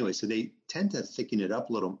dry anyway, so they tend to thicken it up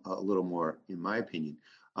a little more, in my opinion.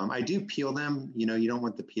 I do peel them. You know, you don't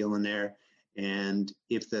want the peel in there. And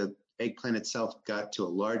if the eggplant itself got to a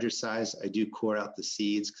larger size, I do core out the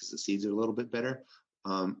seeds because the seeds are a little bit better.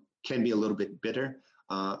 Can be a little bit bitter,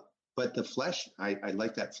 but the flesh, I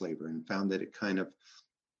like that flavor and found that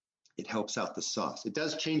it helps out the sauce. It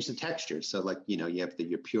does change the texture. So like, you know, you have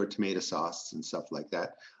your pure tomato sauce and stuff like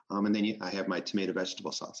that. And then I have my tomato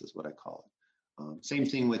vegetable sauce is what I call it. Same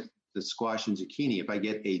thing with the squash and zucchini. If I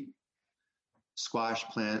get a squash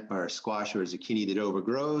plant or a squash or a zucchini that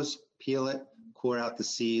overgrows, peel it, core out the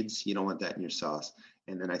seeds. You don't want that in your sauce.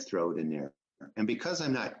 And then I throw it in there. And because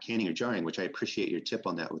I'm not canning or jarring, which I appreciate your tip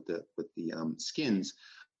on that with the skins,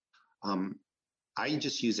 I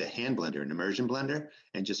just use a hand blender, an immersion blender,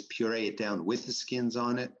 and just puree it down with the skins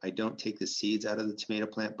on it. I don't take the seeds out of the tomato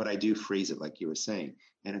plant, but I do freeze it like you were saying,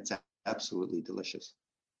 and it's absolutely delicious.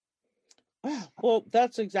 Well,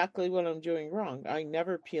 that's exactly what I'm doing wrong. I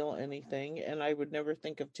never peel anything, and I would never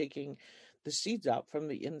think of taking the seeds out from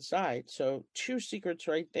the inside. So, two secrets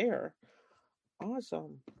right there.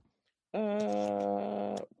 Awesome.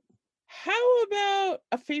 Uh, how about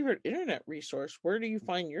a favorite internet resource? Where do you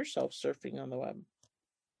find yourself surfing on the web?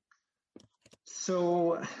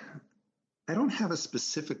 So I don't have a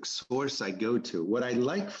specific source I go to. What I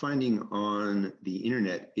like finding on the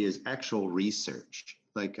internet is actual research.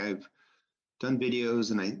 Like I've done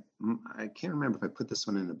videos, and I can't remember if I put this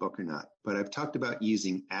one in the book or not, but I've talked about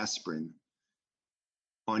using aspirin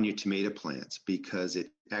on your tomato plants because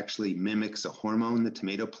it actually mimics a hormone the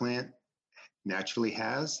tomato plant naturally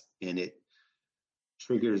has, and it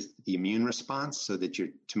triggers the immune response so that your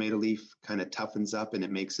tomato leaf kind of toughens up and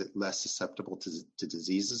it makes it less susceptible to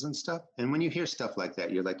diseases and stuff. And when you hear stuff like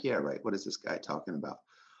that, you're like, yeah, right. What is this guy talking about?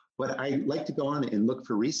 But I like to go on and look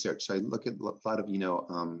for research. So I look at a lot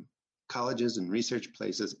of, colleges and research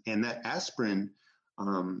places, and that aspirin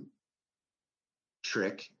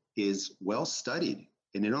trick is well studied,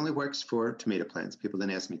 and it only works for tomato plants. People then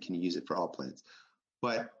ask me, can you use it for all plants?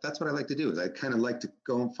 But that's what I like to do is I kind of like to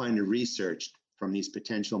go and find the research from these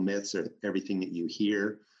potential myths or everything that you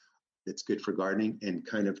hear that's good for gardening and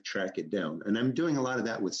kind of track it down. And I'm doing a lot of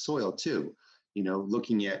that with soil too, you know,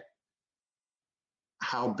 looking at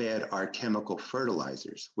how bad are chemical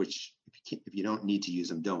fertilizers, which if you don't need to use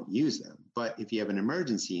them, don't use them. But if you have an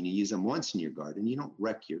emergency and you use them once in your garden, you don't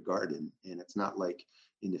wreck your garden. And it's not like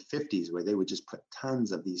in the 50s where they would just put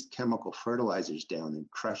tons of these chemical fertilizers down and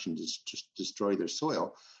crush and just destroy their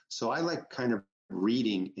soil. So I like kind of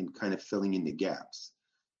reading and kind of filling in the gaps.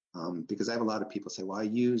 Because I have a lot of people say, well, I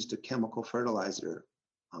used a chemical fertilizer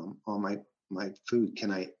on my food.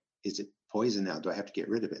 Is it poison now? Do I have to get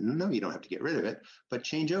rid of it? No, you don't have to get rid of it, but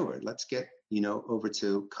change over. Let's get, over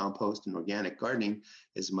to compost and organic gardening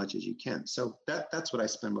as much as you can. So that's what I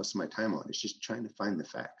spend most of my time on, is just trying to find the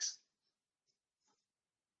facts.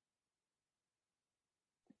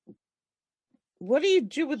 What do you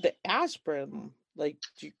do with the aspirin? Like,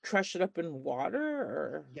 do you crush it up in water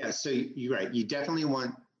or? Yeah, so you're right. You definitely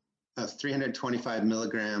want a 325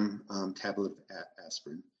 milligram tablet of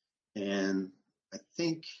aspirin. And I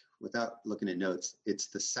think, without looking at notes, it's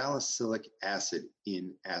the salicylic acid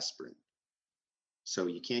in aspirin. So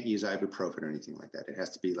you can't use ibuprofen or anything like that. It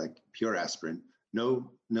has to be like pure aspirin, no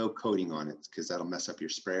coating on it, because that'll mess up your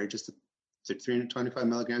sprayer. Just 325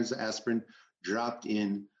 milligrams of aspirin dropped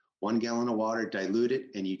in 1 gallon of water, dilute it,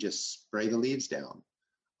 and you just spray the leaves down.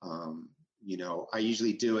 I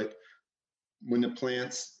usually do it when the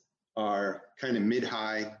plants are kind of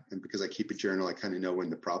mid-high, and because I keep a journal, I kind of know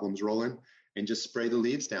when the problems roll in, and just spray the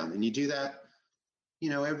leaves down. And you do that,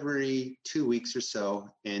 every 2 weeks or so,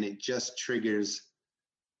 and it just triggers,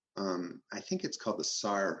 I think it's called the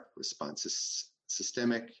SAR response,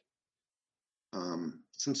 systemic,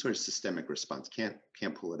 some sort of systemic response.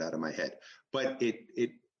 Can't pull it out of my head, but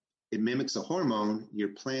it mimics a hormone. Your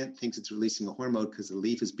plant thinks it's releasing a hormone because the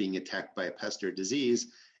leaf is being attacked by a pest or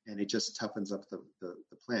disease, and it just toughens up the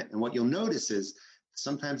plant. And what you'll notice is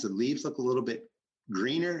sometimes the leaves look a little bit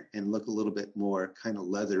greener and look a little bit more kind of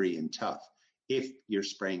leathery and tough if you're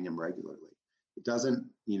spraying them regularly. It doesn't,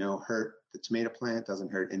 hurt the tomato plant,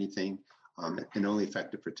 doesn't hurt anything, and only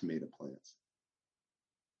effective for tomato plants.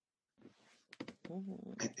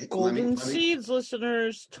 Golden seeds,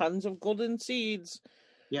 listeners, tons of golden seeds.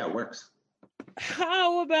 Yeah, it works.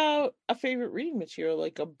 How about a favorite reading material,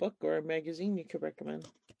 like a book or a magazine you could recommend?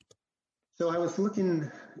 So I was looking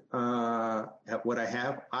at what I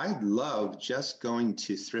have. I love just going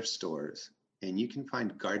to thrift stores, and you can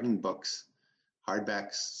find gardening books,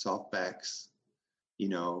 hardbacks, softbacks,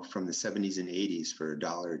 from the 70s and 80s for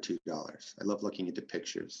 $1 or $2. I love looking at the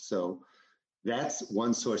pictures. So that's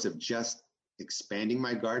one source of just expanding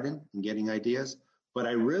my garden and getting ideas. But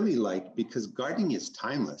I really like, because gardening is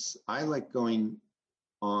timeless, I like going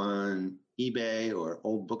on eBay or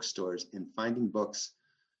old bookstores and finding books,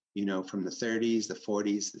 from the 30s, the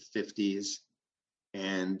 40s, the 50s,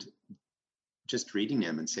 and just reading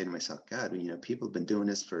them and saying to myself, God, people have been doing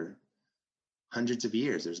this for hundreds of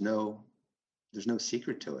years. There's no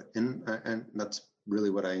secret to it. And that's really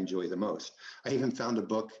what I enjoy the most. I even found a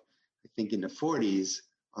book, I think in the 40s,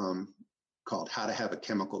 called How to Have a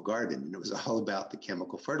Chemical Garden. And it was all about the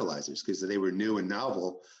chemical fertilizers, because they were new and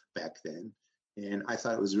novel back then. And I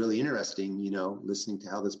thought it was really interesting, listening to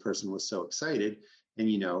how this person was so excited. And,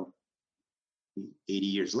 80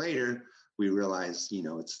 years later, we realized,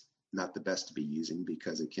 it's not the best to be using,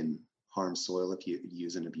 because it can harm soil if you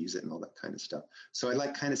use and abuse it and all that kind of stuff. So I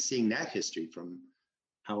like kind of seeing that history from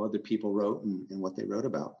how other people wrote and what they wrote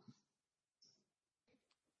about.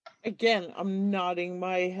 Again, I'm nodding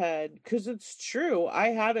my head because it's true. I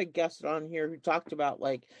had a guest on here who talked about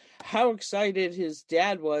like how excited his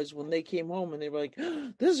dad was when they came home and they were like,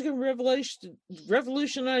 oh, this is going to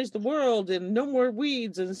revolutionize the world and no more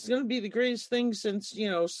weeds. And it's going to be the greatest thing since,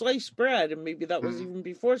 sliced bread. And maybe that was even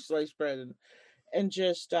before sliced bread. And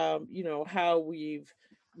just,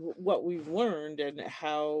 what we've learned and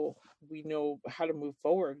how we know how to move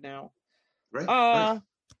forward now. Right.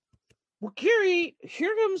 Well, Gary,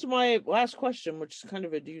 here comes my last question, which is kind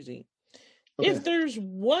of a doozy. Okay. If there's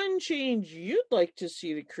one change you'd like to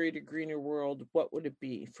see to create a greener world, what would it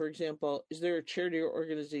be? For example, is there a charity or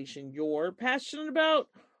organization you're passionate about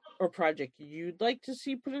or project you'd like to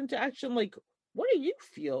see put into action? Like, what do you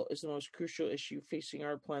feel is the most crucial issue facing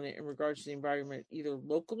our planet in regards to the environment, either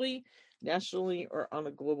locally, nationally, or on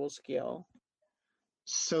a global scale?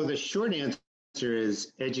 So the short answer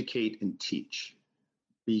is educate and teach.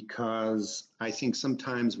 Because I think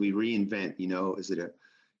sometimes we reinvent, is it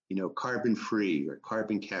a, carbon free or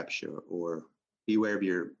carbon capture, or beware of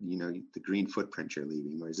your, the green footprint you're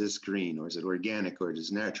leaving, or is this green, or is it organic, or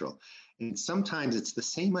is it natural? And sometimes it's the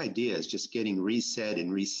same idea as just getting reset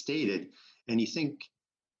and restated. And you think,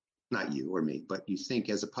 not you or me, but you think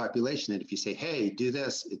as a population that if you say, hey, do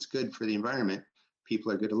this, it's good for the environment,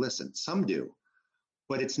 people are going to listen. Some do.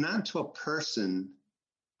 But it's not until a person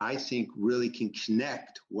I think really can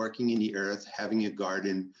connect working in the earth, having a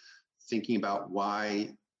garden, thinking about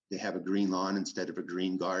why they have a green lawn instead of a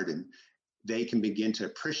green garden. They can begin to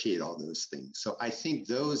appreciate all those things. So I think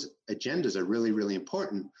those agendas are really, really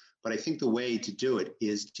important. But I think the way to do it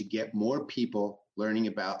is to get more people learning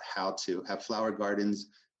about how to have flower gardens,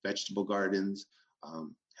 vegetable gardens,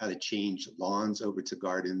 how to change lawns over to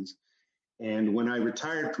gardens. And when I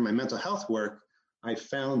retired from my mental health work, I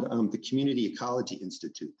found the Community Ecology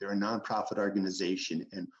Institute. They're a nonprofit organization,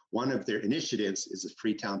 and one of their initiatives is a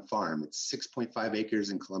Freetown Farm. It's 6.5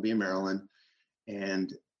 acres in Columbia, Maryland,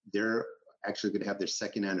 and they're actually going to have their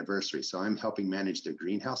second anniversary. So I'm helping manage their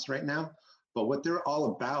greenhouse right now. But what they're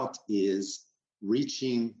all about is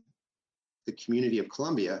reaching the community of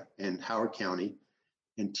Columbia and Howard County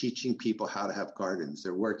and teaching people how to have gardens.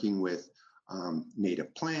 They're working with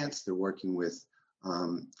native plants. They're working with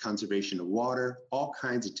conservation of water, all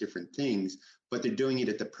kinds of different things, but they're doing it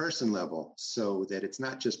at the person level so that it's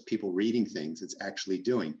not just people reading things, it's actually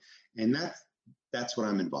doing. And that's what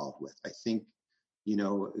I'm involved with. I think, you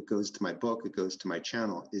know, it goes to my book, it goes to my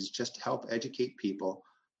channel, is just to help educate people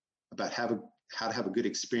about how to have a good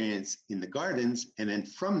experience in the gardens. And then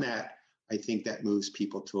from that, I think that moves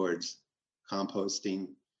people towards composting,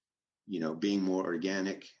 you know, being more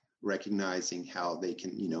organic, recognizing how they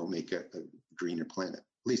can, you know, make a greener planet.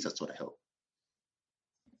 At least that's what I hope.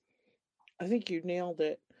 I think you nailed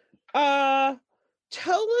it. Tell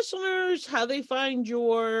listeners how they find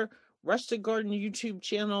your Rusted Garden YouTube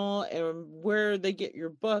channel and where they get your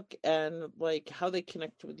book and like how they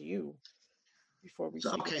connect with you before we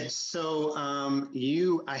Okay, so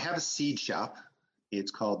I have a seed shop. It's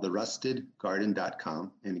called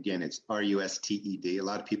therustedgarden.com. And again, it's RUSTED. A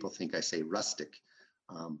lot of people think I say rustic,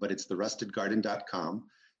 but it's therustedgarden.com.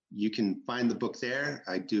 You can find the book there.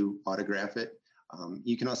 I do autograph it.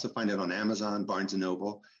 You can also find it on Amazon, Barnes &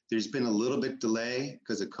 Noble. There's been a little bit delay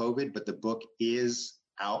because of COVID, but the book is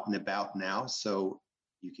out and about now, so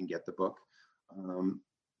you can get the book.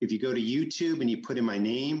 If you go to YouTube and you put in my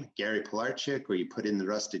name, Gary Pilarczyk, or you put in The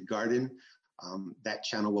Rusted Garden, that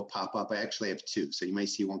channel will pop up. I actually have two. So you might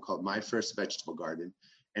see one called My First Vegetable Garden.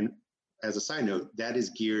 And as a side note, that is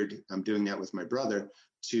geared, I'm doing that with my brother,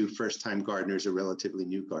 to first-time gardeners or relatively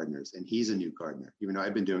new gardeners. And he's a new gardener. Even though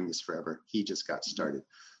I've been doing this forever, he just got started.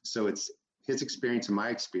 So it's his experience and my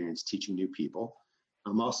experience teaching new people.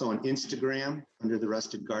 I'm also on Instagram under The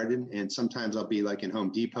Rusted Garden. And sometimes I'll be like in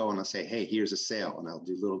Home Depot and I'll say, hey, here's a sale. And I'll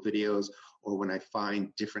do little videos. Or when I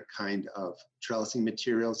find different kind of trellising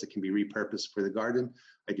materials that can be repurposed for the garden,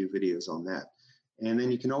 I do videos on that. And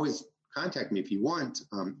then you can always contact me if you want.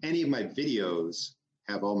 Any of my videos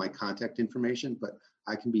have all my contact information, but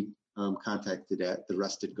I can be contacted at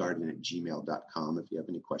therustedgarden@gmail.com if you have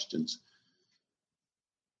any questions.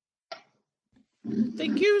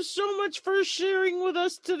 Thank you so much for sharing with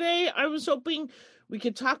us today. I was hoping we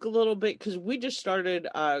could talk a little bit because we just started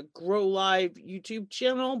a Grow Live YouTube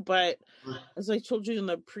channel, but as I told you in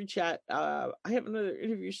the pre-chat, I have another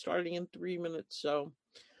interview starting in 3 minutes. So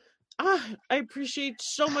I appreciate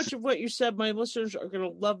so much of what you said. My listeners are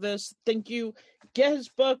going to love this. Thank you. Get his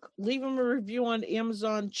book, leave him a review on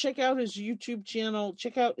Amazon, check out his YouTube channel,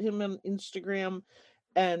 check out him on Instagram,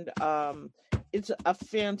 and it's a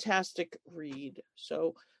fantastic read.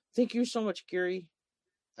 So thank you so much, Gary.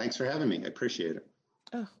 Thanks for having me. I appreciate it.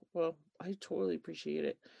 Oh, well, I totally appreciate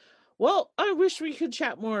it. Well, I wish we could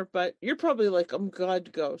chat more, but you're probably like, I'm glad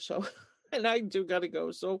to go. So, and I do got to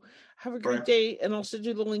go. So have a great day, and I'll send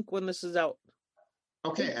you the link when this is out.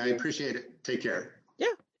 Okay, I appreciate it. Take care.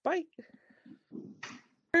 Yeah, bye.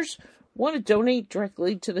 Want to donate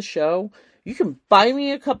directly to the show? You can buy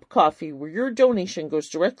me a cup of coffee where your donation goes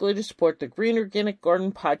directly to support the Green Organic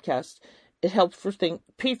Garden podcast. It helps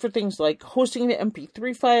pay for things like hosting the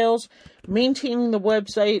MP3 files, maintaining the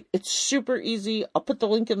website. It's super easy. I'll put the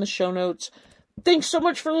link in the show notes. Thanks so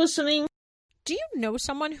much for listening. Do you know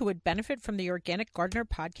someone who would benefit from the Organic Gardener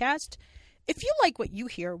podcast? If you like what you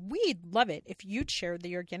hear, we'd love it if you'd share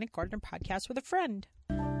the Organic Gardener podcast with a friend.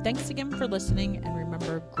 Thanks again for listening, and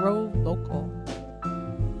remember, grow local.